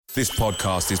This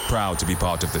podcast is proud to be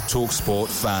part of the TalkSport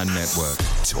Fan Network.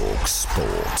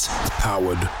 TalkSport.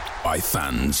 Powered by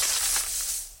fans.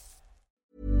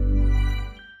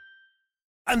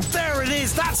 And there it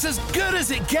is, that's as good as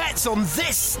it gets on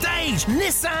this stage.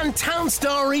 Nissan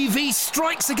Townstar EV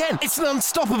strikes again. It's an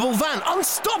unstoppable van,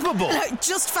 unstoppable.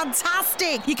 Just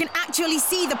fantastic. You can actually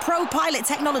see the ProPilot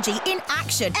technology in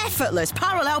action. Effortless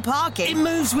parallel parking. It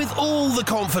moves with all the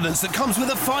confidence that comes with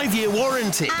a 5-year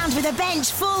warranty. And with a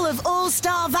bench full of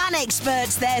all-star van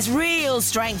experts, there's real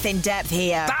strength in depth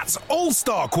here. That's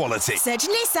all-star quality. Search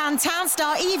Nissan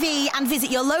Townstar EV and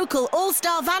visit your local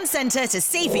all-star van centre to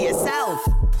see for yourself.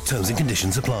 Terms and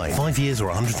conditions apply. 5 years or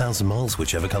 100,000 miles,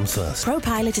 whichever comes first.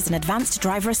 ProPilot is an advanced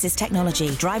driver assist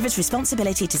technology. Driver's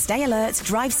responsibility to stay alert,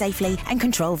 drive safely, and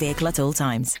control vehicle at all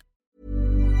times.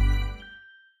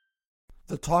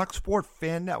 The TalkSport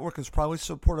Fan Network is proudly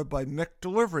supported by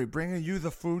McDelivery, bringing you the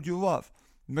food you love.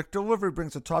 McDelivery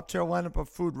brings a top-tier lineup of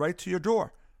food right to your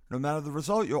door. No matter the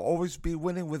result, you'll always be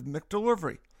winning with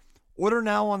McDelivery. Order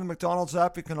now on the McDonald's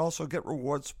app. You can also get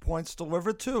rewards points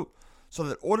delivered too, so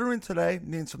that ordering today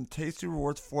means some tasty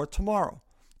rewards for tomorrow.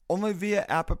 Only via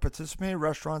app at participating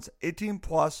restaurants. 18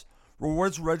 plus.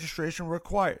 Rewards registration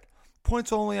required.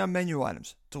 Points only on menu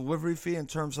items. Delivery fee and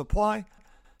terms apply.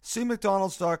 See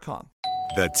McDonald's.com.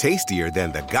 The tastier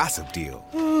than the gossip deal.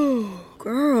 Oh,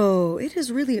 girl, it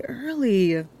is really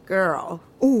early. Girl.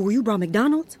 Oh, you brought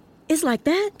McDonald's? It's like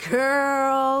that?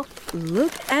 Girl.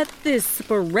 Look at this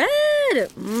spread.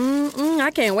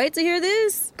 I can't wait to hear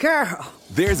this. Girl.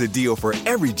 There's a deal for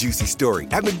every juicy story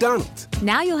at McDonald's.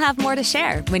 Now you'll have more to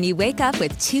share when you wake up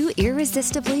with 2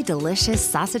 irresistibly delicious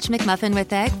Sausage McMuffin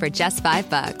with egg for just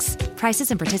 $5.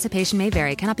 Prices and participation may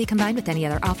vary. Cannot be combined with any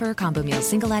other offer or combo meal.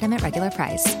 Single item at regular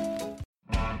price.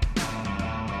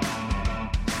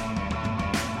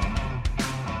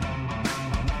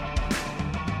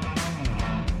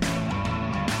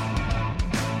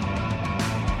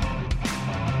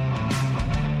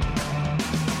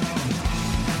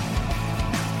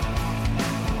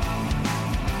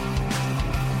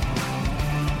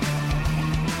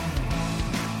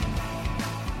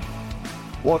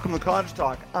 Welcome to Cottage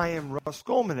Talk. I am Russ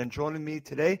Goldman, and joining me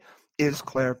today is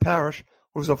Claire Parrish,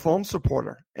 who's a foam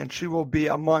supporter, and she will be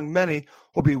among many who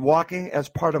will be walking as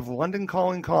part of London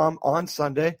Calling Calm on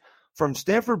Sunday from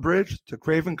Stamford Bridge to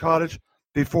Craven Cottage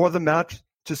before the match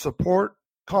to support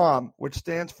CALM, which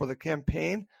stands for the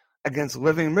Campaign Against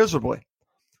Living Miserably.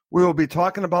 We will be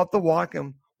talking about the walk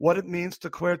and what it means to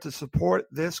Claire to support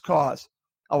this cause.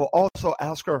 I will also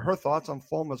ask her thoughts on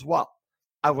foam as well.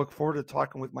 I look forward to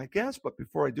talking with my guests, but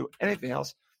before I do anything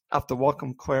else, I have to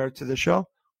welcome Claire to the show.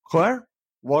 Claire,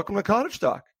 welcome to Cottage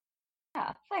Talk.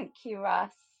 Yeah, thank you, Russ.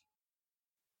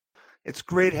 It's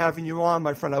great having you on,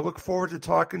 my friend. I look forward to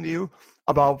talking to you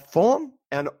about foam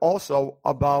and also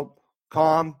about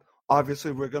CALM.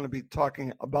 Obviously, we're going to be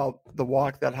talking about the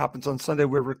walk that happens on Sunday.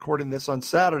 We're recording this on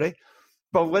Saturday.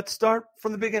 But let's start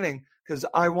from the beginning because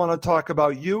I want to talk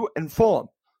about you and foam.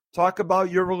 Talk about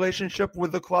your relationship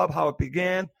with the club, how it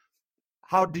began.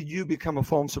 How did you become a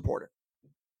foam supporter?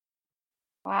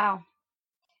 Wow.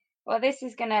 Well, this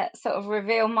is going to sort of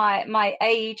reveal my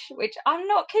age, which I'm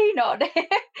not keen on.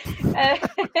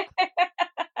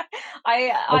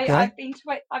 I've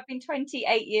been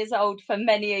 28 years old for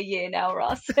many a year now,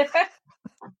 Ross.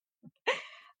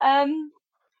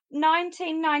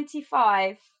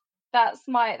 1995. That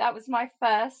was my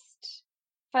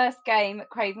first game at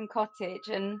Craven Cottage,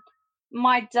 and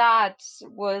my dad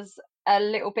was a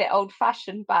little bit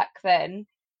old-fashioned back then,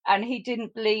 and he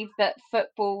didn't believe that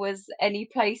football was any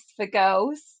place for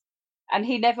girls, and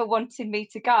he never wanted me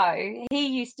to go. He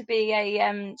used to be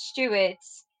a steward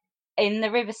in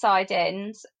the Riverside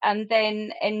End, and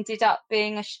then ended up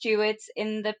being a steward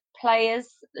in the players'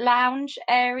 lounge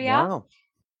area. Wow.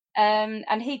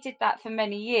 And he did that for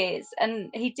many years, and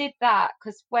he did that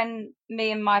because when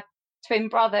me and my twin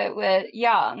brother were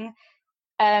young,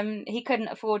 he couldn't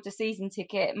afford a season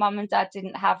ticket. Mum and dad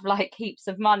didn't have like heaps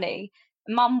of money.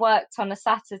 Mum worked on a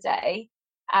Saturday,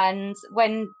 and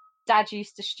when dad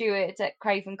used to steward at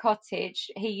Craven Cottage,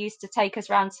 he used to take us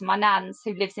round to my nan's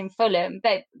who lives in Fulham.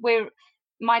 But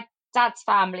my dad's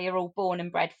family are all born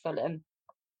and bred Fulham.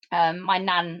 My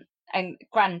nan and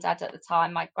granddad at the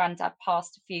time, my granddad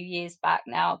passed a few years back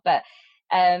now, but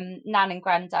nan and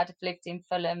granddad have lived in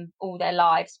Fulham all their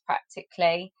lives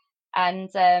practically. And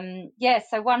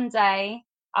so one day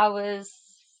I was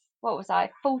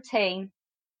 14,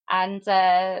 and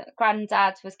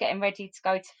granddad was getting ready to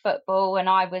go to football, and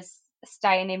I was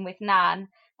staying in with nan.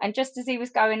 And just as he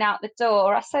was going out the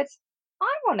door, I said,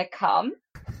 I want to come.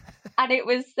 And it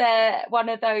was one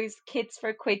of those kids for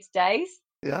a quid days.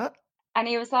 Yeah. And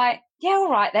he was like, yeah,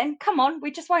 all right then, come on,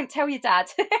 we just won't tell your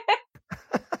dad.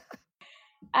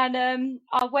 And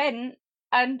I went,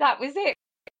 and that was it.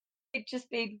 It's just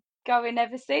been going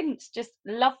ever since. Just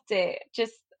loved it.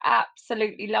 Just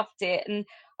absolutely loved it. And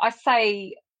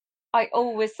I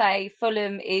always say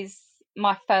Fulham is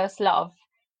my first love.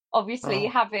 Obviously,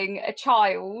 having a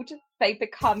child, they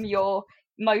become your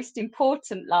most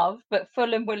important love, but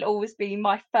Fulham will always be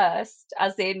my first,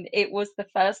 as in it was the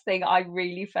first thing I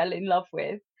really fell in love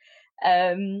with.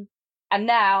 And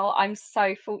now I'm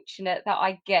so fortunate that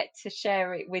I get to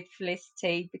share it with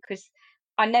Felicity, because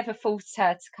I never forced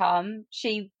her to come.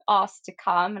 She asked to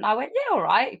come, and I went, yeah, all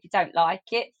right, if you don't like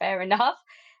it, fair enough.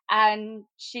 And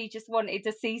she just wanted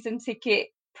a season ticket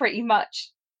pretty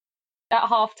much at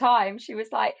half time. She was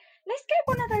like, let's get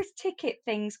one of those ticket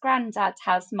things Grandad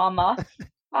has, Mama.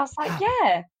 I was like,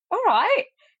 yeah, all right.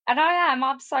 And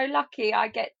I'm so lucky I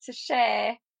get to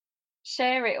share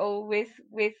it all with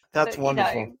That's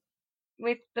wonderful.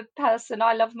 With the person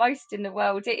I love most in the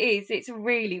world. It's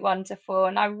really wonderful,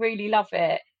 and I really love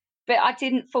it. But I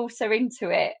didn't force her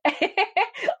into it.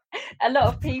 A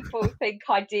lot of people think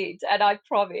I did, and I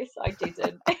promise I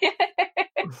didn't.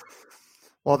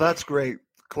 Well, that's great,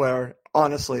 Claire,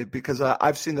 honestly, because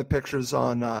I've seen the pictures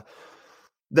on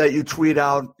that you tweet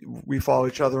out. We follow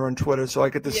each other on Twitter, so I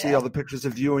get to see all the pictures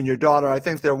of you and your daughter. I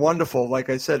think they're wonderful.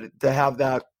 Like I said, to have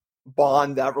that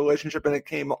bond, that relationship, and it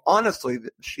came, honestly,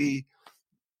 she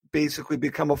basically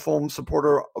become a Fulham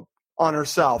supporter on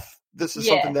herself. This is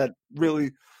something that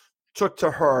really took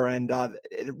to her, and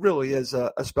it really is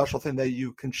a special thing that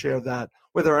you can share that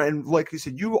with her. And like you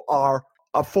said, you are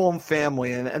a Fulham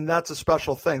family, and that's a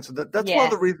special thing. So that's one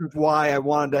of the reasons why I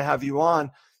wanted to have you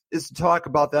on, is to talk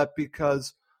about that,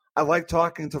 because I like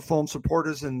talking to Fulham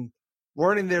supporters and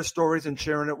learning their stories and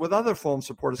sharing it with other Fulham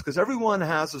supporters, because everyone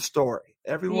has a story.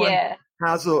 Everyone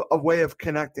has a way of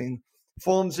connecting.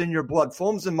 Fulham's in your blood.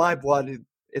 Fulham's in my blood.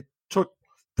 It took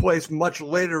place much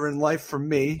later in life for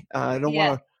me. I don't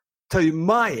want to tell you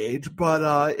my age,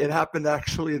 but it happened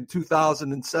actually in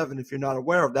 2007, if you're not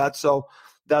aware of that. So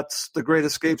that's the Great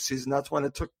Escape season. That's when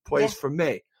it took place for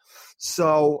me.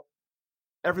 So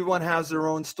everyone has their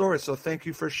own story. So thank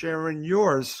you for sharing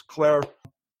yours, Claire.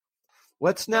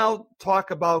 Let's now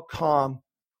talk about Calm,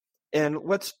 and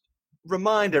let's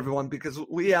remind everyone, because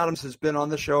Lee Adams has been on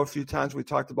the show a few times. We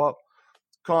talked about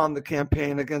Calm, the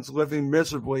campaign against living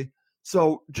miserably.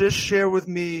 So just share with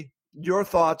me your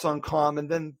thoughts on Calm, and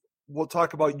then we'll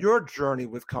talk about your journey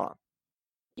with Calm.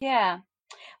 Yeah.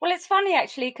 Well, it's funny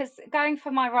actually, because going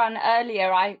for my run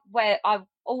earlier, I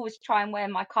always try and wear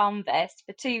my Calm vest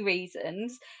for two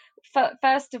reasons.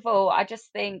 First of all, I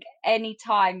just think any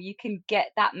time you can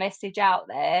get that message out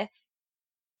there,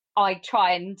 I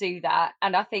try and do that.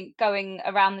 And I think going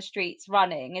around the streets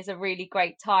running is a really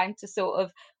great time to sort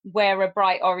of wear a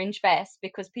bright orange vest,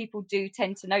 because people do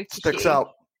tend to notice Sticks you.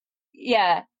 out.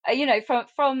 Yeah,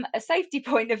 from a safety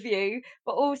point of view,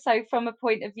 but also from a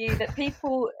point of view that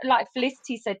people, like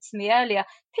Felicity said to me earlier,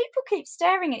 people keep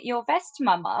staring at your vest,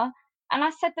 Mama. And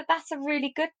I said that's a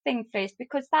really good thing, Fliz,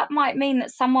 because that might mean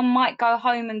that someone might go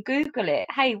home and Google it.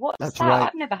 Hey, what's that? Right.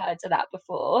 I've never heard of that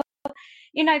before.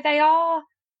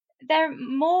 They're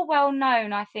more well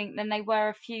known, I think, than they were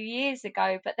a few years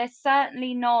ago, but they're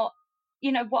certainly not,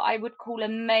 what I would call a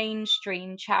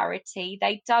mainstream charity.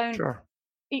 They don't,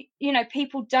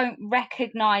 people don't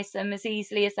recognize them as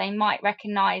easily as they might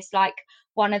recognize like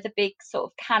one of the big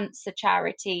sort of cancer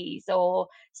charities or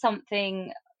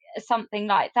something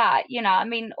like that.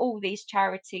 All these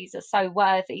charities are so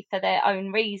worthy for their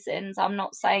own reasons. I'm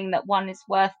not saying that one is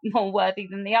more worthy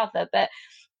than the other, but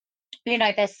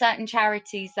there's certain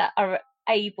charities that are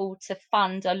able to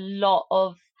fund a lot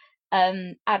of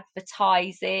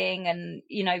advertising and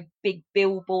big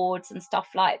billboards and stuff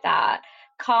like that.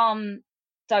 Calm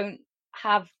don't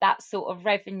have that sort of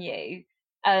revenue,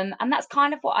 and that's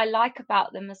kind of what I like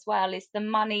about them as well, is the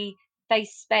money they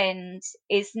spend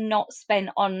is not spent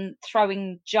on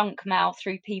throwing junk mail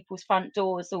through people's front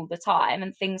doors all the time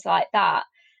and things like that.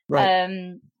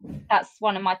 Right. That's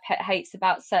one of my pet hates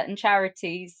about certain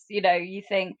charities. You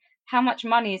think, how much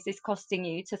money is this costing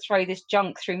you to throw this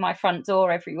junk through my front door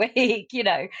every week?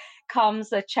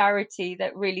 Comes a charity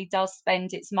that really does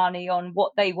spend its money on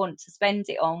what they want to spend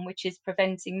it on, which is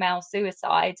preventing male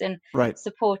suicide and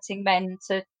supporting men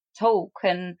to talk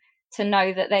and to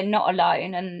know that they're not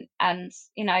alone, and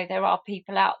there are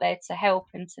people out there to help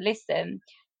and to listen.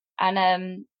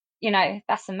 And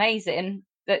that's amazing.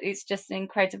 That it's just an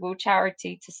incredible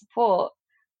charity to support,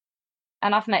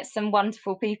 and I've met some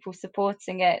wonderful people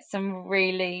supporting it, some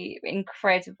really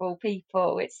incredible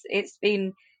people. It's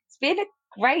been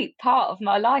great part of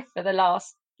my life for the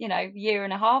last, year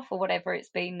and a half or whatever it's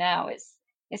been now.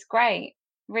 It's great,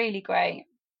 really great.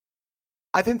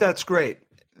 I think that's great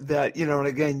that, and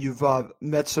again, you've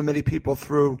met so many people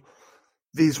through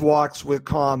these walks with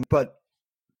Calm, but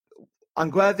I'm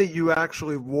glad that you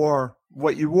actually wore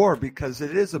what you wore, because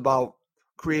it is about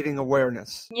creating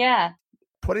awareness. Yeah.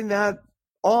 Putting that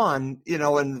on,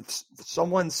 and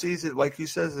someone sees it, like you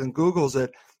said, and Googles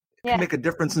it, can make a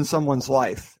difference in someone's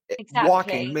life. Exactly.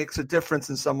 Walking makes a difference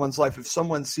in someone's life. If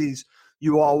someone sees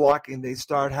you all walking, they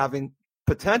start having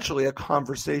potentially a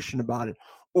conversation about it,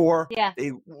 or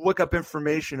they look up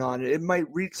information on it. It might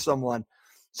reach someone.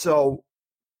 So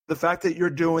the fact that you're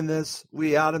doing this,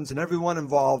 Lee Adams and everyone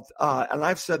involved, and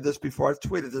I've said this before, I've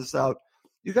tweeted this out,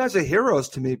 you guys are heroes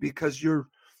to me, because you're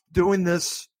doing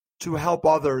this to help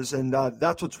others, and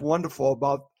that's what's wonderful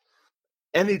about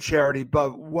any charity.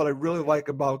 But what I really like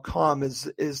about Calm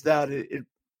is that it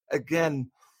again,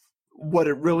 what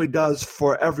it really does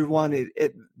for everyone,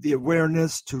 the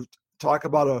awareness to talk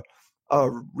about a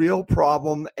real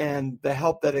problem and the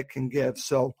help that it can give.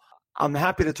 So I'm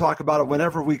happy to talk about it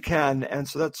whenever we can. And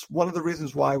so that's one of the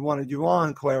reasons why I wanted you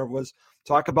on, Claire, was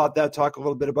talk about that, talk a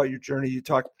little bit about your journey. You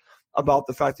talked about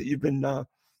the fact that you've been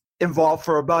involved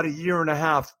for about a year and a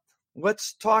half.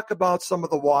 Let's talk about some of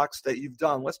the walks that you've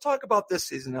done. Let's talk about this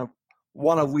season. I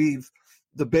want to leave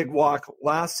the big walk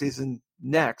last season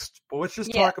next, but let's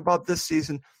just talk about this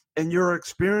season and your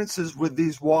experiences with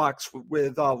these walks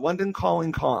with London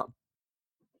Calling Calm.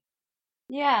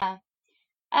 Yeah.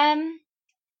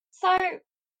 So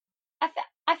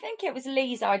I think it was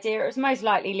Lee's idea. It was most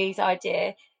likely Lee's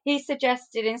idea. He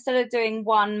suggested, instead of doing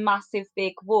one massive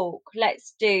big walk,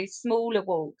 let's do smaller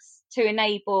walks to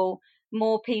enable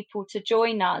more people to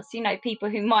join us. People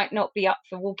who might not be up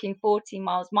for walking 40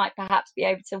 miles might perhaps be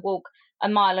able to walk a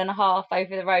mile and a half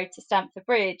over the road to Stamford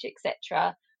Bridge,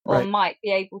 etc., or might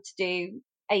be able to do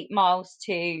 8 miles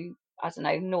to, I don't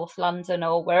know, North London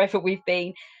or wherever we've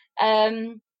been.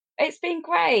 It's been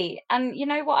great. And you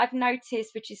know what I've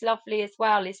noticed, which is lovely as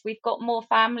well, is we've got more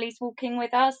families walking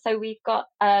with us. So we've got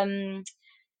Ali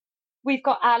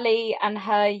and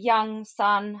her young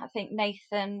son, I think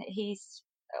Nathan, he's,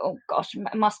 oh gosh,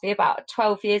 must be about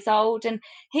 12 years old. And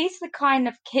he's the kind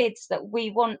of kids that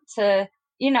we want to,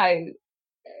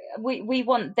 we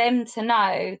want them to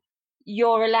know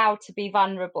you're allowed to be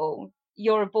vulnerable.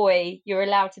 You're a boy, you're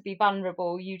allowed to be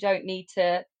vulnerable. You don't need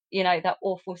to, that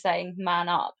awful saying, man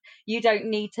up. You don't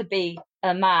need to be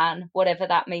a man, whatever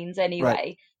that means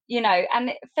anyway. Right.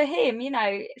 And for him,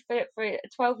 for a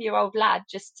 12-year-old lad,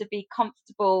 just to be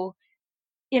comfortable,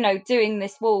 doing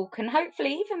this walk, and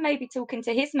hopefully even maybe talking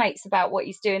to his mates about what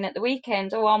he's doing at the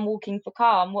weekend. Oh, I'm walking for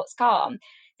Calm. What's Calm?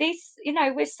 These,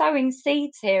 we're sowing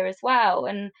seeds here as well.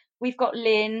 And we've got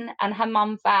Lynn and her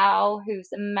mum Val, who's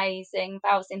amazing.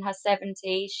 Val's in her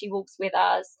 70s. She walks with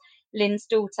us. Lynn's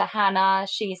daughter Hannah,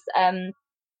 she's an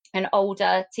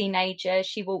older teenager.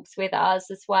 She walks with us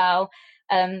as well.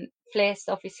 Fliss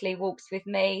obviously walks with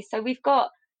me. So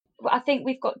I think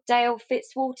we've got Dale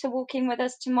Fitzwater walking with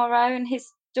us tomorrow, and his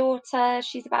daughter,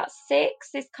 she's about 6,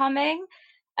 is coming.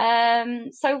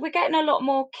 So we're getting a lot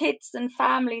more kids and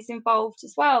families involved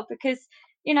as well, because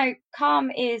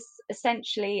Calm is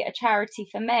essentially a charity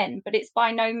for men, but it's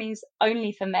by no means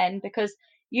only for men, because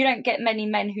you don't get many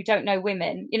men who don't know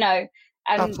women, and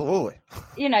absolutely,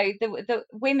 the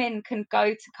women can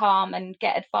go to Calm and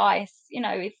get advice.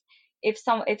 If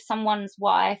someone's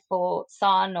wife or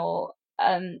son or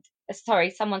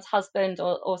someone's husband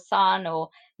or son or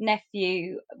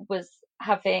nephew was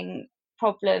having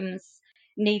problems,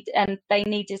 and they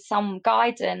needed some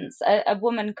guidance, a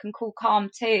woman can call Calm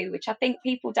too, which I think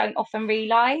people don't often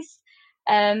realise.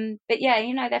 But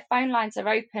yeah, their phone lines are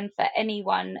open for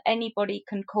anyone. Anybody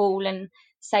can call and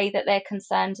say that they're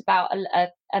concerned about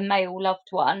a male loved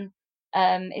one.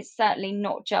 It's certainly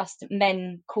not just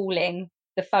men calling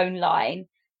the phone line,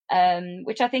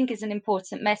 which I think is an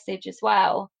important message as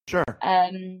well. Sure.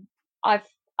 I've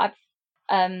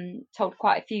told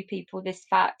quite a few people this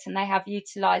fact, and they have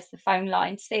utilised the phone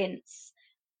line since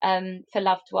for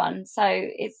loved ones. So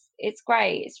it's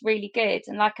great. It's really good.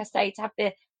 And like I say, to have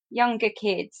the younger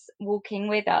kids walking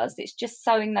with us, it's just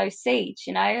sowing those seeds,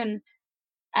 and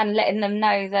letting them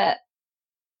know that,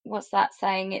 what's that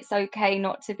saying, it's okay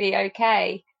not to be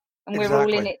okay, and we're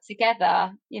all in it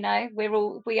together. We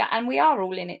are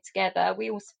all in it together. We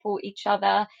all support each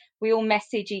other. We all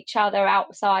message each other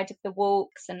outside of the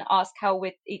walks and ask how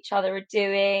each other are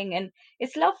doing, and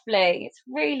it's lovely. It's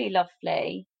really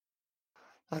lovely.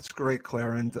 That's great,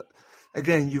 Claire. And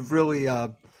again, you've really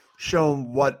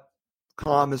shown what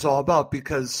Calm is all about,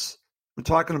 because we're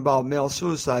talking about male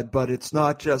suicide, but it's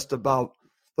not just about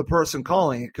the person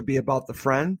calling. It could be about the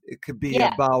friend. It could be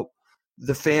about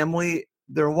the family.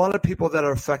 There are a lot of people that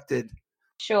are affected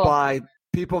by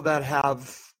people that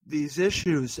have these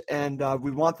issues, and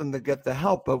we want them to get the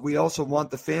help, but we also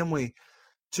want the family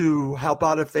to help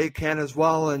out if they can as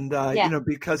well. And,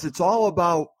 because it's all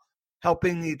about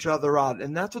helping each other out.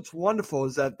 And that's what's wonderful,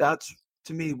 is that's,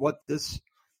 to me, what this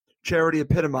charity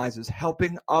epitomizes: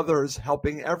 helping others,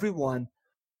 helping everyone,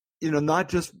 not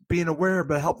just being aware,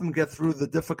 but help them get through the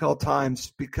difficult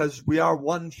times, because we are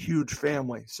one huge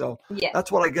family. So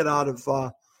that's what I get out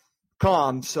of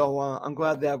Calm. So I'm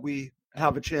glad that we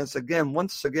have a chance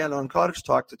once again on Cottage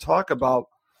Talk to talk about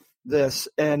this.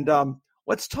 And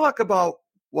let's talk about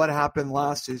what happened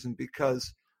last season,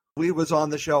 because Lee was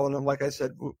on the show, and like I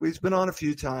said, he's been on a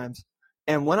few times.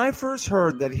 And when I first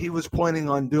heard that he was planning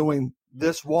on doing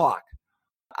this walk,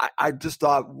 I just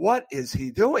thought, what is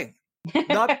he doing?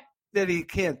 Not that he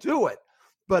can't do it,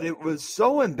 but it was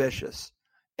so ambitious.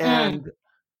 And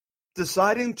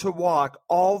deciding to walk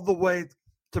all the way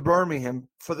to Birmingham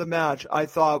for the match, I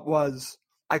thought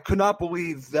I could not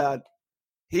believe that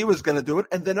he was going to do it.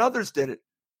 And then others did it.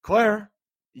 Claire,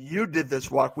 you did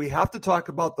this walk. We have to talk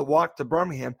about the walk to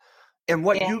Birmingham and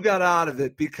what you got out of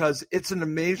it, because it's an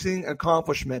amazing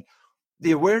accomplishment.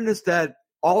 The awareness that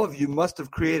all of you must have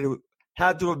created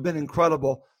had to have been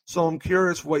incredible. So I'm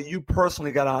curious what you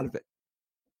personally got out of it.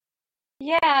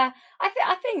 Yeah,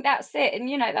 I think that's it. And,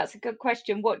 that's a good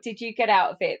question. What did you get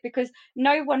out of it? Because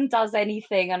no one does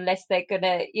anything unless they're going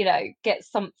to, get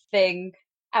something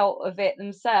out of it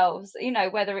themselves,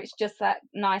 whether it's just that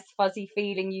nice fuzzy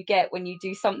feeling you get when you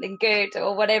do something good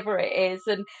or whatever it is.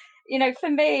 And, for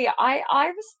me,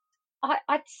 I'd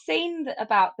seen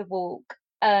about the walk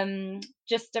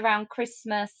just around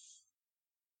Christmas.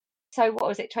 So what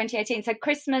was it, 2018? So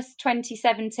Christmas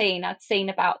 2017, I'd seen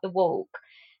about the walk.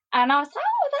 And I was like,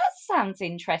 oh, that sounds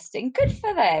interesting. Good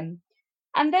for them.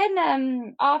 And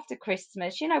then after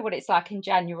Christmas, you know what it's like in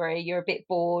January, you're a bit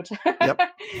bored. Yep.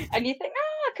 And you think,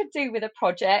 I could do with a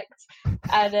project.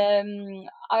 And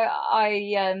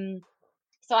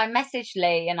so I messaged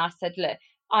Lee and I said, look,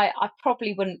 I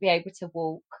probably wouldn't be able to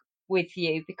walk with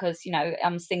you because,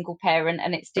 I'm a single parent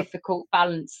and it's difficult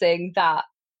balancing that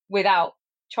without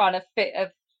trying to fit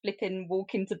a flipping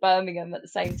walk into Birmingham at the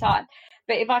same time.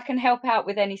 But if I can help out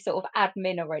with any sort of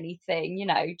admin or anything,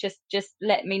 just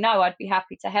let me know. I'd be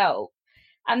happy to help.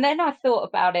 And then I thought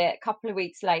about it a couple of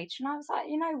weeks later and I was like,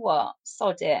 you know what?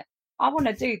 Sod it. I want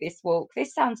to do this walk.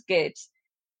 This sounds good.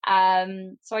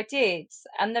 So I did.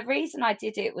 And the reason I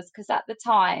did it was because at the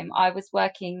time I was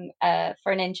working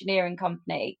for an engineering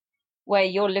company where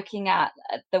you're looking at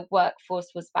the workforce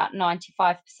was about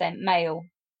 95% male.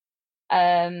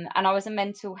 And I was a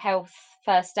mental health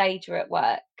first aider at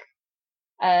work.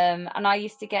 And I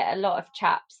used to get a lot of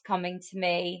chaps coming to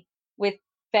me with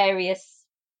various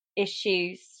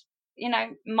issues,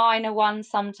 minor ones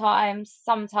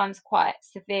sometimes quite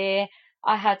severe.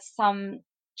 I had some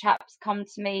chaps come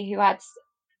to me who had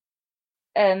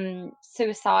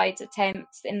suicide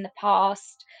attempts in the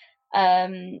past,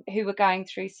 who were going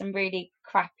through some really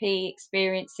crappy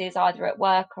experiences either at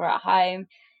work or at home.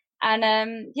 And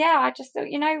I just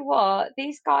thought, you know what,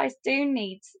 these guys do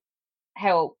need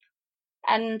help.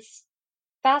 And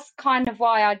that's kind of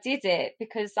why I did it,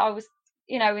 because I was,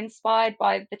 inspired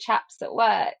by the chaps at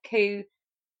work who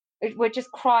were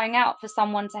just crying out for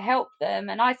someone to help them.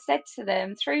 And I said to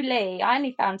them through Lee, I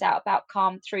only found out about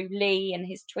Calm through Lee and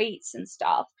his tweets and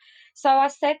stuff. So I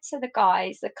said to the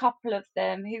guys, a couple of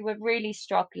them who were really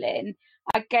struggling,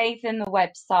 I gave them the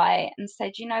website and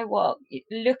said, you know what,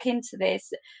 look into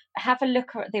this, have a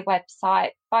look at the website,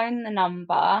 phone the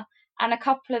number. And a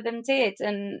couple of them did.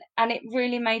 And it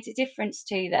really made a difference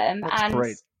to them. That's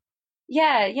great.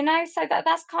 Yeah, so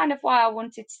that's kind of why I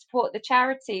wanted to support the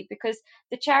charity, because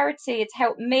the charity has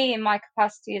helped me in my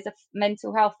capacity as a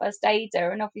mental health first aider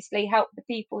and obviously helped the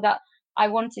people that I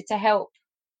wanted to help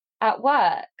at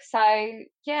work. So,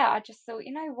 I just thought,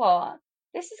 you know what,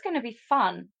 this is going to be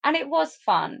fun. And it was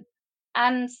fun.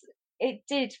 And it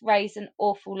did raise an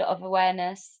awful lot of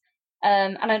awareness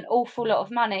and an awful lot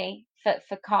of money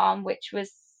for Calm, which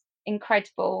was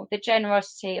incredible. The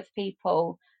generosity of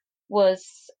people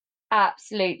was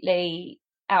absolutely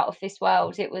out of this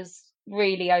world. It was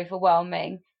really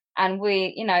overwhelming. And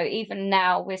we, even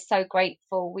now we're so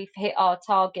grateful. We've hit our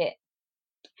target.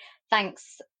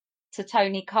 Thanks to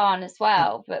Tony Khan as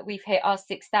well, but we've hit our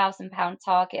 £6,000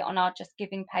 target on our Just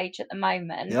Giving page at the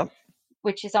moment,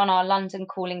 which is on our London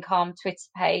Calling Calm Twitter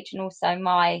page and also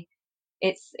my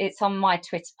it's on my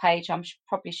Twitter page. I'm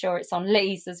probably sure it's on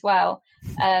Lee's as well.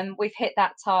 We've hit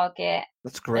that target.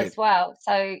 That's great as well.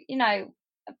 So,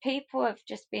 people have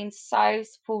just been so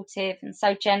supportive and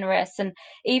so generous. And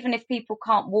even if people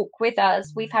can't walk with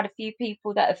us, we've had a few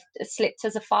people that have slipped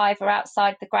us a $5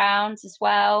 outside the grounds as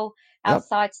well,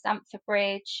 outside Stamford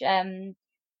Bridge.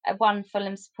 One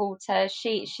Fulham supporter,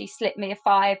 she slipped me a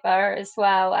 $5 as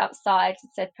well outside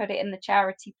and said put it in the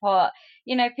charity pot.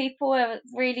 People are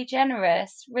really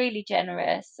generous,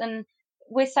 and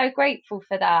we're so grateful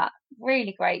for that.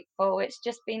 Really grateful. It's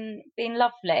just been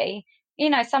lovely.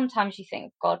 Sometimes you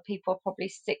think, God, people are probably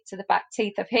sick to the back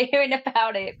teeth of hearing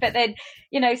about it. But then,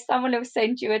 someone will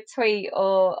send you a tweet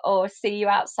or see you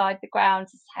outside the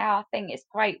grounds and say, I think it's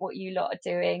great what you lot are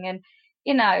doing. And,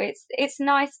 it's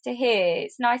nice to hear.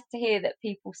 It's nice to hear that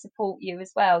people support you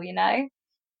as well, It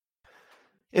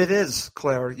is,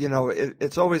 Claire.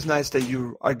 It's always nice that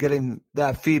you are getting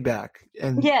that feedback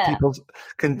and people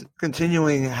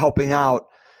continuing helping out.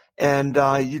 And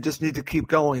you just need to keep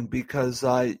going because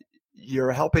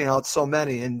you're helping out so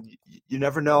many, and you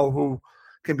never know who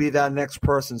can be that next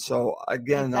person. So,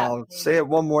 again, exactly. I'll say it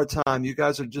one more time. You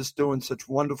guys are just doing such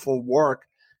wonderful work.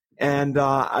 And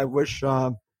I wish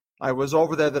I was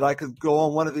over there that I could go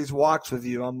on one of these walks with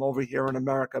you. I'm over here in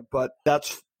America. But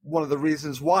that's one of the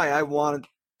reasons why I wanted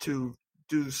to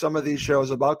do some of these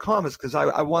shows about comets, because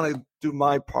I want to do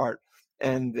my part.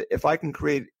 And if I can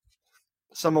create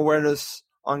some awareness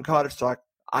on Cottage Talk,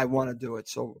 I want to do it.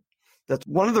 So that's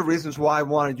one of the reasons why I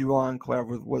wanted you on, Claire,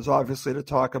 was obviously to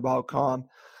talk about COM.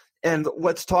 And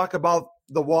let's talk about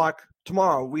the walk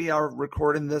tomorrow. We are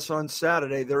recording this on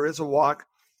Saturday. There is a walk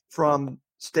from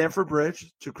Stamford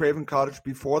Bridge to Craven Cottage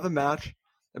before the match.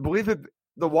 I believe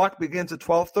the walk begins at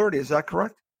 12:30. Is that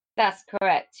correct? That's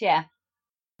correct, yeah.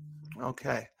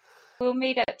 Okay. We'll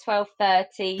meet at 12:30.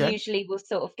 Okay. Usually we'll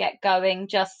sort of get going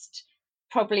just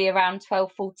probably around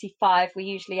 12:45. We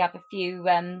usually have a few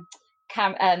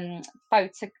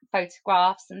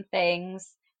photographs and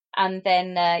things, and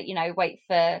then wait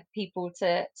for people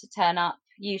to turn up,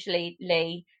 usually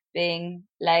Lee being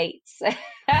late.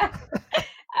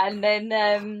 And then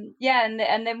and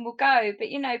then we'll go. But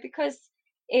because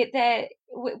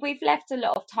we've left a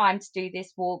lot of time to do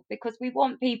this walk because we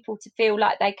want people to feel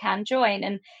like they can join.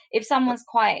 And if someone's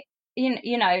quite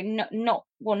not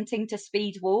wanting to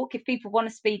speed walk, if people want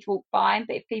to speed walk, fine,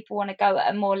 but if people want to go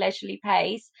at a more leisurely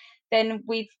pace, then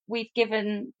we've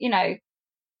given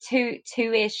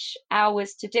two-ish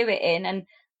hours to do it in. And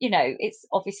it's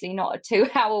obviously not a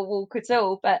 2-hour walk at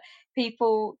all, but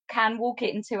people can walk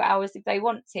it in 2 hours if they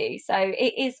want to. So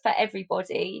it is for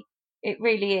everybody. It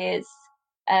really is.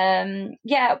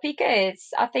 It'll be good.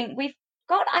 I think we've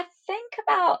got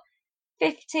about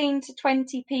 15 to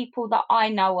 20 people that I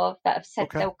know of that have said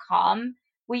they'll come.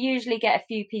 We usually get a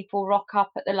few people rock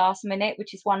up at the last minute,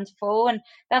 which is wonderful. And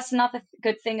that's another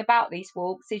good thing about these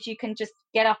walks is you can just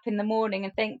get up in the morning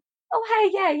and think, oh,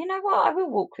 hey, yeah, you know what? I will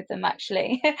walk with them,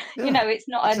 actually. Yeah, it's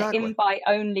not an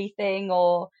invite-only thing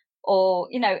or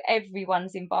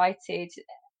everyone's invited,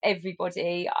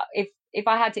 everybody. If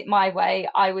I had it my way,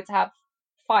 I would have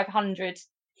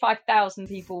 5,000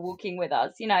 people walking with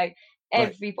us.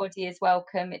 Everybody is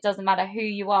welcome. It doesn't matter who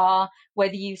you are,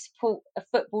 whether you support a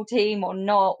football team or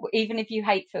not. Even if you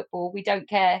hate football, we don't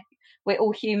care. We're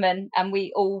all human and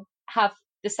we all have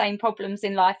the same problems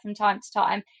in life from time to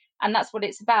time. And that's what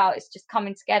it's about. It's just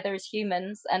coming together as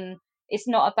humans. And it's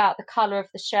not about the colour of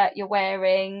the shirt you're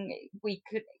wearing. We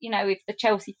could, if the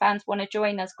Chelsea fans want to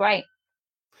join us, great.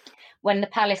 When the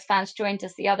Palace fans joined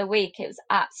us the other week, it was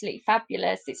absolutely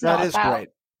fabulous. It's not about great.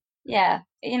 Yeah,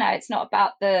 it's not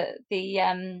about the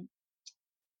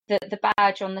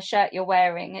badge on the shirt you're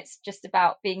wearing. It's just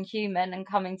about being human and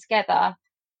coming together.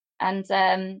 And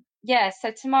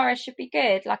so tomorrow should be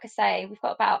good. Like I say, we've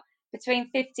got about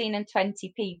between 15 and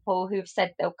 20 people who have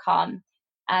said they'll come,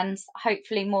 and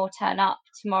hopefully more turn up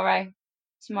tomorrow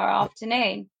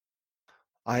afternoon.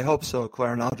 I hope so,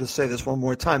 Claire. And I'll just say this one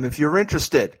more time. If you're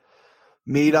interested,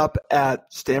 meet up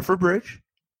at Stamford Bridge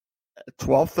at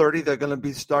 12:30. They're going to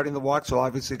be starting the walk, so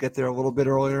obviously get there a little bit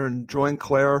earlier and join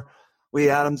Claire, Lee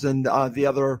Adams, and the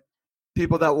other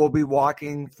people that will be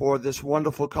walking for this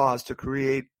wonderful cause to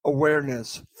create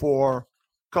awareness for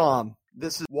COM.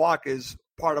 This walk is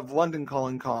part of London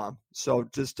Calling COM. So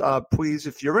just please,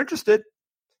 if you're interested,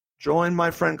 join my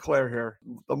friend Claire here.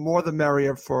 The more the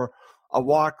merrier for a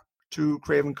walk to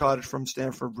Craven Cottage from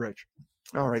Stamford Bridge.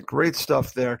 All right, great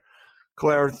stuff there.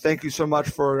 Claire, thank you so much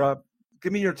for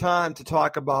giving me your time to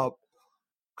talk about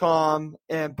COM.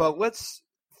 But let's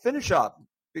finish up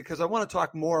because I want to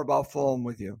talk more about Fulham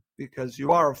with you because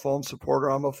you are a Fulham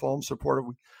supporter. I'm a Fulham supporter.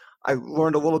 I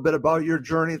learned a little bit about your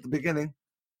journey at the beginning.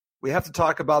 We have to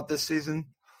talk about this season,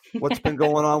 what's been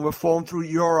going on with Fulham through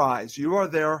your eyes. You are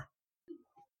there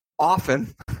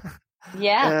often.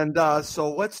 Yeah. And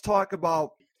so let's talk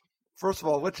about, first of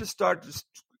all, let's just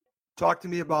talk to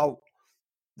me about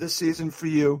this season for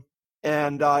you.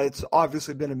 And it's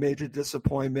obviously been a major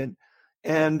disappointment.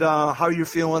 And how you're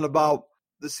feeling about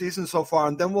the season so far.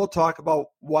 And then we'll talk about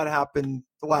what happened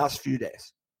the last few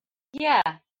days. Yeah.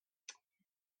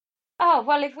 Oh,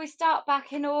 well, if we start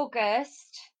back in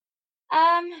August,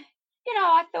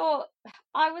 I thought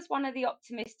I was one of the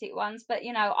optimistic ones, but,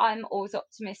 I'm always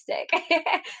optimistic.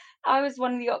 I was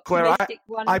one of the optimistic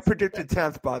ones. I predicted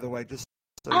 10th, by the way. Just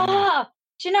so you know.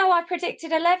 Do you know I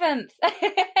predicted 11th?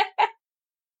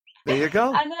 There you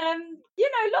go. And,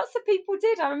 lots of people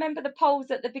did. I remember the polls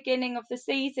at the beginning of the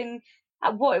season.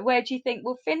 Where do you think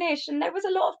we'll finish? And there was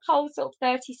a lot of polls, sort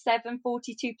of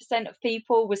 42% of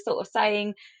people were sort of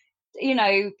saying,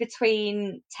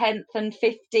 between 10th and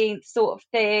 15th sort of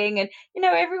thing. And,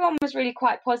 everyone was really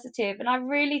quite positive. And I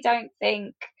really don't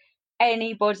think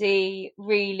anybody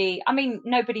really,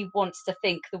 nobody wants to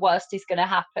think the worst is going to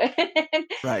happen.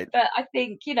 Right. But I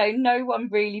think, no one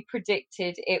really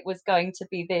predicted it was going to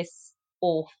be this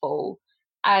awful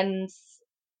and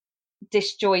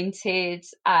disjointed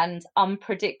and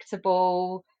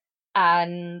unpredictable.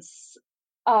 And,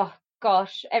 oh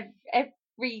gosh,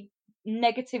 every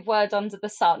negative word under the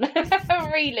sun.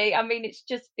 Really, it's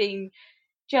just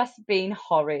been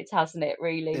horrid, hasn't it?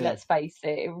 Really, yeah. Let's face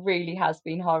it, it really has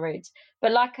been horrid.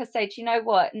 But like I said, you know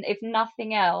what, if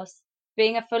nothing else,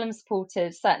 being a Fulham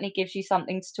supporter certainly gives you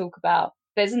something to talk about.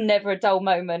 There's never a dull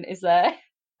moment, is there?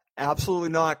 Absolutely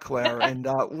not, Claire. And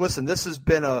listen, this has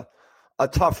been a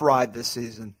tough ride this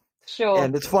season. Sure.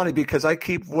 And it's funny because I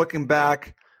keep looking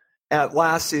back at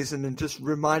last season and just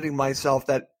reminding myself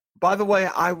that, by the way,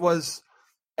 I was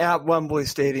at Wembley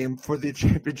Stadium for the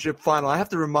championship final. I have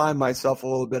to remind myself a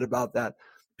little bit about that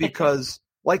because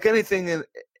like anything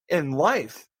in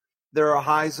life, there are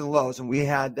highs and lows, and we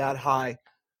had that high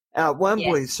at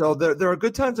Wembley. Yes. So there are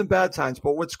good times and bad times,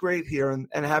 but what's great here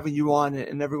and having you on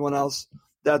and everyone else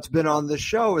that's been on this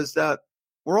show is that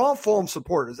we're all Fulham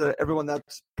supporters, everyone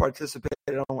that's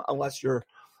participated, unless you're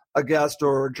a guest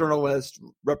or a journalist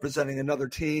representing another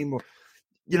team.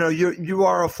 You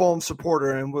are a Fulham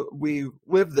supporter, and we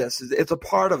live this. It's a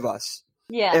part of us.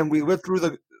 Yeah. And we live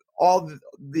through all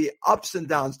the ups and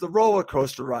downs, the roller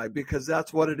coaster ride, because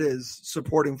that's what it is,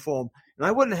 supporting Fulham. And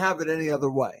I wouldn't have it any other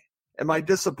way. Am I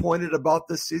disappointed about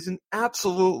this season?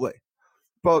 Absolutely.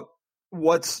 But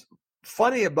what's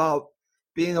funny about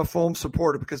being a Fulham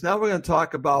supporter, because now we're going to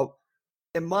talk about,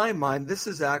 in my mind, this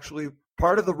is actually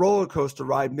part of the roller coaster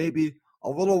ride, maybe a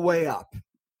little way up,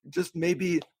 just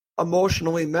maybe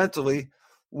emotionally, mentally,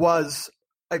 was,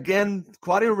 again,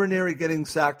 Claudio Ranieri getting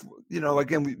sacked.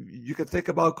 Again, you could think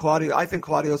about Claudio. I think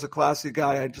Claudio's a classy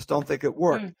guy. I just don't think it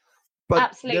worked.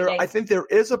 But I think there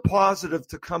is a positive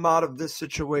to come out of this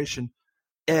situation,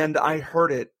 and I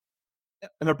heard it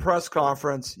in a press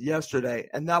conference yesterday,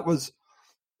 and that was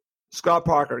Scott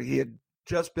Parker. He had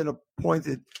just been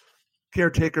appointed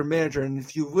caretaker manager, and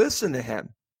if you listen to him,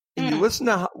 and you listen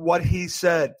to what he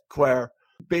said, Claire,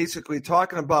 basically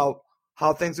talking about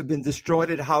how things have been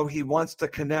disjointed, how he wants to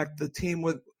connect the team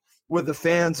with the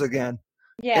fans again,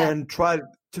 and try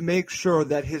to make sure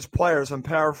that his players, I'm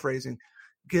paraphrasing,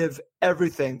 give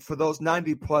everything for those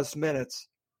 90-plus minutes.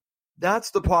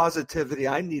 That's the positivity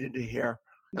I needed to hear.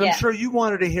 And I'm sure you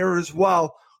wanted to hear as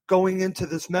well going into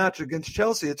this match against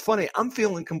Chelsea. It's funny, I'm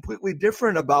feeling completely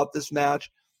different about this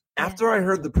match after I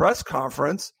heard the press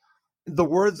conference. The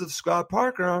words of Scott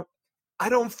Parker, I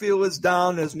don't feel as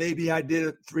down as maybe I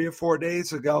did 3 or 4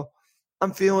 days ago.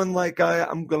 I'm feeling like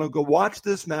I'm going to go watch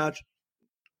this match,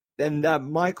 and that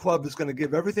my club is going to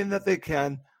give everything that they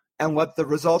can and let the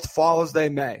results fall as they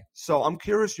may. So I'm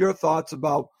curious your thoughts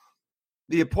about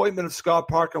the appointment of Scott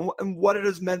Parker and what it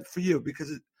has meant for you,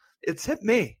 because it's hit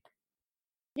me.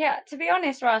 Yeah, to be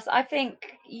honest, Russ, I think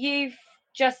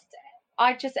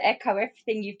I just echo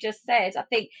everything you've just said. I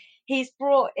think he's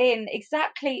brought in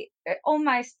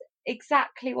almost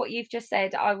exactly what you've just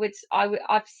said.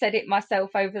 I've said it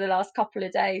myself over the last couple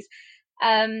of days.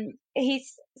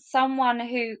 He's someone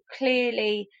who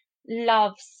clearly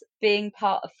loves being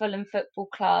part of Fulham Football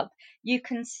Club. You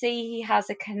can see he has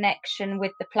a connection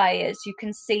with the players. You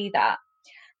can see that.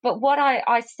 But what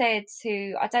I said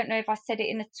I don't know if I said it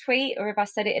in a tweet or if I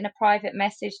said it in a private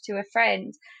message to a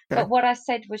friend, but what I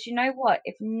said was, you know what,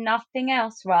 if nothing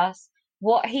else, Russ,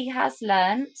 what he has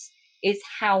learnt is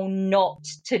how not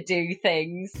to do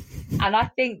things. And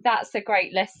I think that's a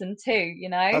great lesson too,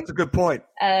 That's a good point.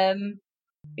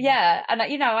 Yeah, and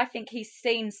I think he's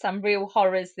seen some real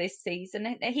horrors this season,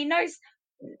 and he knows,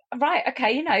 right,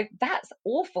 okay, that's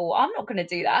awful. I'm not going to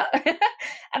do that.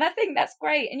 And I think that's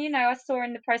great. And I saw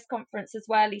in the press conference as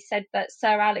well, he said that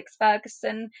Sir Alex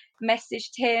Ferguson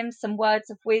messaged him some words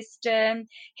of wisdom.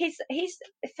 He's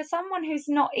for someone who's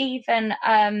not even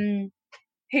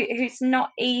who's not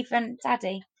even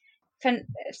Daddy,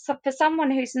 for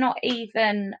someone who's not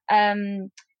even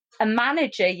a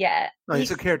manager yet. No,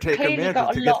 he's a caretaker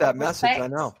manager to get that message. I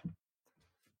know.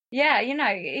 Yeah,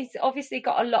 he's obviously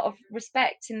got a lot of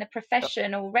respect in the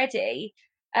profession already.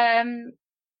 So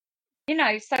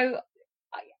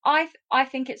I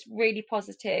think it's really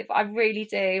positive. I really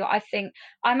do. I think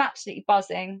I'm absolutely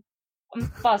buzzing.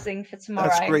 I'm buzzing for tomorrow.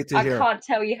 That's great to hear. I can't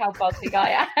tell you how buzzing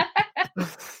I am.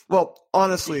 Well,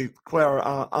 honestly, Claire,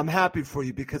 I'm happy for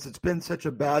you because it's been such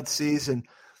a bad season.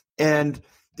 And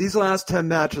these last 10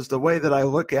 matches, the way that I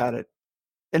look at it,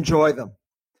 enjoy them.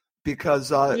 Because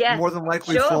more than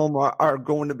likely Fulham are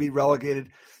going to be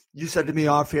relegated. You said to me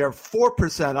off here,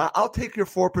 4%. I'll take your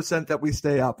 4% that we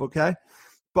stay up, okay?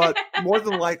 But more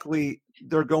than likely,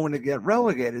 they're going to get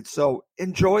relegated. So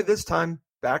enjoy this time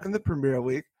back in the Premier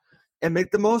League and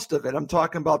make the most of it. I'm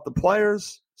talking about the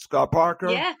players, Scott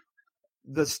Parker,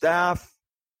 the staff,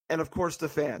 and, of course, the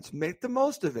fans. Make the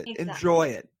most of it. Exactly. Enjoy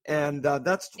it. And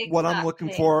that's what I'm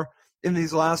looking for in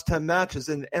these last 10 matches.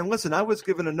 And listen, I was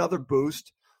given another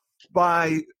boost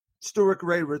by Stuart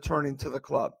Gray returning to the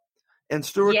club. And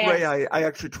Stuart Gray, I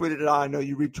actually tweeted it out. I know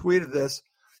you retweeted this.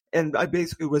 And I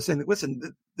basically was saying,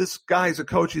 listen, this guy's a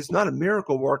coach. He's not a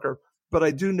miracle worker. But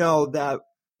I do know that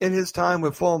in his time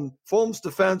with Fulham, Fulham's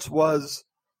defense was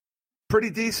pretty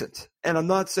decent. And I'm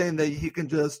not saying that he can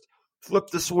just flip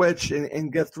the switch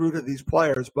and get through to these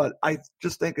players. But I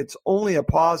just think it's only a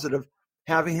positive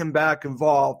having him back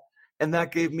involved. And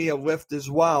that gave me a lift as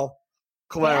well,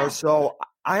 Claire. Yeah. So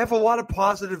I have a lot of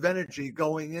positive energy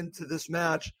going into this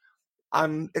match.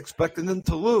 I'm expecting them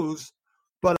to lose,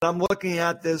 but I'm looking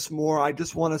at this more. I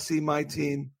just want to see my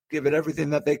team give it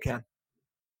everything that they can.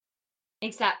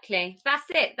 Exactly. That's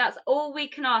it. That's all we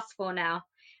can ask for now.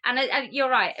 And you're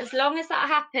right. As long as that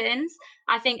happens,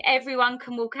 I think everyone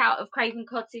can walk out of Craven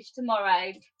Cottage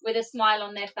tomorrow with a smile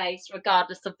on their face,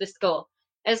 regardless of the score.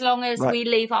 As long as we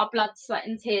leave our blood, sweat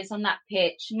and tears on that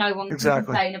pitch, no one can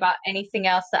complain about anything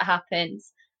else that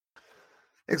happens.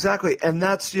 Exactly. And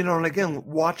that's, and again,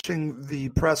 watching the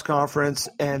press conference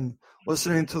and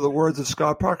listening to the words of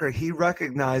Scott Parker, he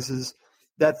recognizes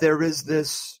that there is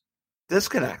this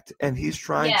disconnect and he's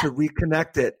trying to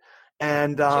reconnect it.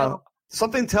 And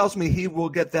something tells me he will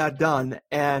get that done.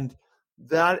 And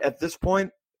that at this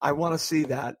point, I want to see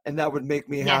that. And that would make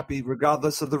me happy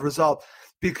regardless of the result.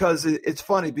 Because it's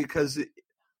funny because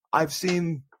I've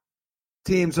seen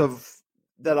teams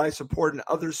that I support in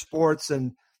other sports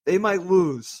and they might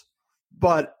lose,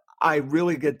 but I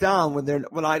really get down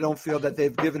when I don't feel that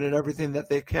they've given it everything that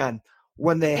they can.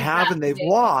 When they have and they've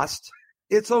lost,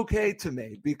 it's okay to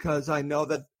me because I know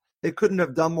that they couldn't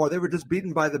have done more. They were just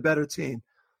beaten by the better team.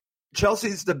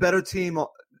 Chelsea's the better team.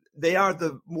 They are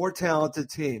the more talented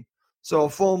team. So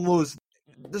if Fulham lose,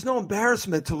 there's no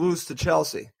embarrassment to lose to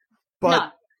Chelsea.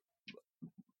 But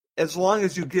as long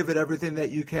as you give it everything that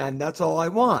you can, that's all I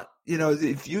want.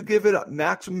 If you give it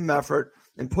maximum effort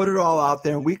and put it all out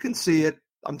there and we can see it,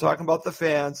 I'm talking about the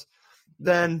fans,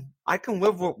 then I can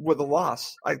live with a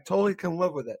loss. I totally can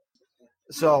live with it.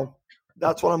 So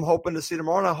that's what I'm hoping to see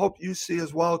tomorrow, and I hope you see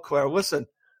as well, Claire. Listen,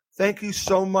 thank you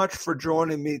so much for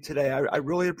joining me today. I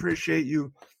really appreciate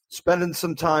you spending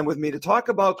some time with me to talk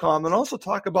about COM and also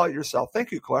talk about yourself.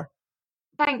 Thank you, Claire.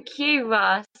 Thank you,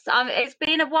 Russ. It's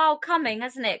been a while coming,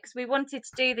 hasn't it? Because we wanted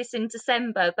to do this in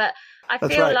December, but I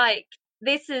feel like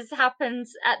this has happened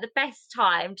at the best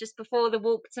time, just before the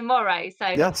walk tomorrow. So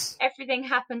everything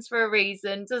happens for a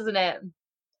reason, doesn't it?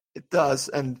 It does.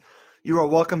 And you are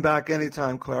welcome back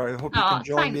anytime, Claire. I hope you can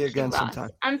join me again sometime.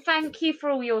 And thank you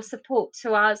for all your support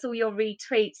to us, all your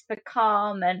retweets for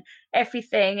COM and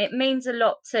everything. It means a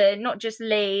lot to not just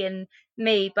Lee and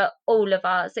me, but all of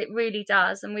us. It really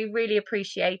does. And we really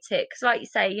appreciate it. Because like you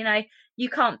say, you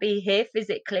can't be here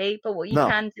physically, but what you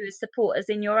can do is support us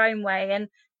in your own way. And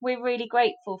we're really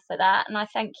grateful for that. And I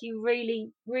thank you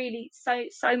really, really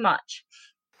so much.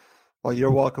 Well,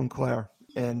 you're welcome, Claire.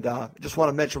 And just want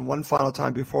to mention one final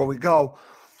time before we go,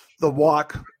 the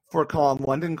walk for COM,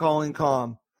 London Calling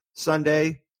COM,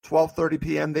 Sunday, 12:30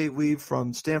 p.m. They leave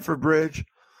from Stamford Bridge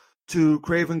to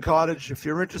Craven Cottage. If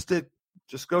you're interested,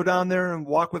 just go down there and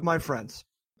walk with my friends.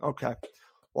 Okay.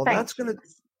 Well,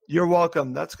 you're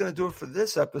welcome. That's going to do it for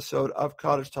this episode of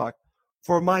Cottage Talk.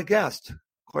 For my guest,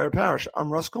 Claire Parish,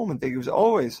 I'm Russ Coleman. Thank you as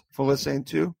always for listening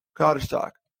to Gottesdog.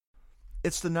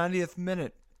 It's the 90th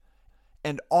minute,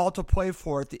 and all to play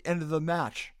for at the end of the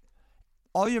match.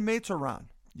 All your mates are around.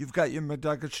 You've got your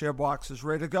McNugget share boxes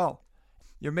ready to go.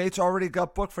 Your mates already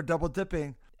got booked for double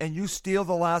dipping, and you steal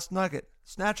the last nugget,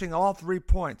 snatching all 3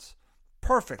 points.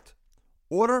 Perfect.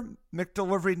 Order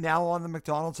McDelivery now on the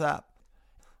McDonald's app.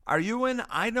 Are you in?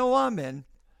 I know I'm in.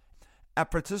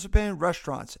 At participating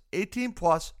restaurants, 18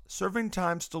 plus, serving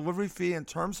times, delivery fee, and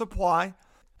terms apply.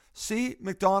 See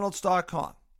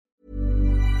McDonald's.com.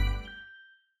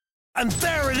 And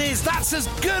there it is, that's as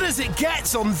good as it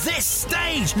gets on this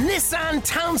stage. Nissan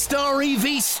Townstar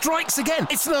EV strikes again.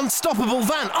 It's an unstoppable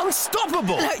van,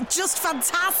 unstoppable. Just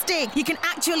fantastic. You can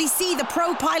actually see the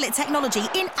ProPilot technology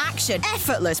in action.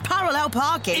 Effortless parallel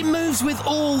parking. It moves with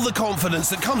all the confidence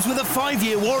that comes with a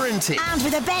 5-year warranty. And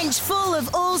with a bench full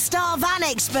of all-star van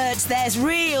experts, there's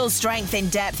real strength in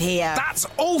depth here. That's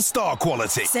all-star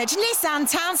quality. Search Nissan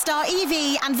Townstar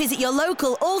EV and visit your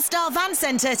local all-star van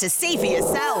centre to see for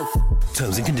yourself.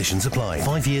 Terms and conditions apply.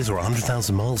 5 years or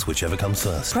 100,000 miles, whichever comes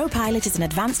first. ProPilot is an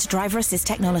advanced driver assist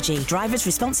technology. Driver's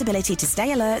responsibility to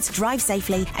stay alert, drive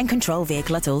safely, and control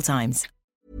vehicle at all times.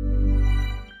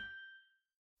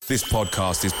 This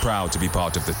podcast is proud to be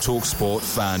part of the TalkSport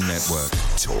Fan Network.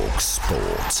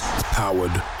 TalkSport.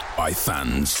 Powered by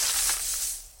fans.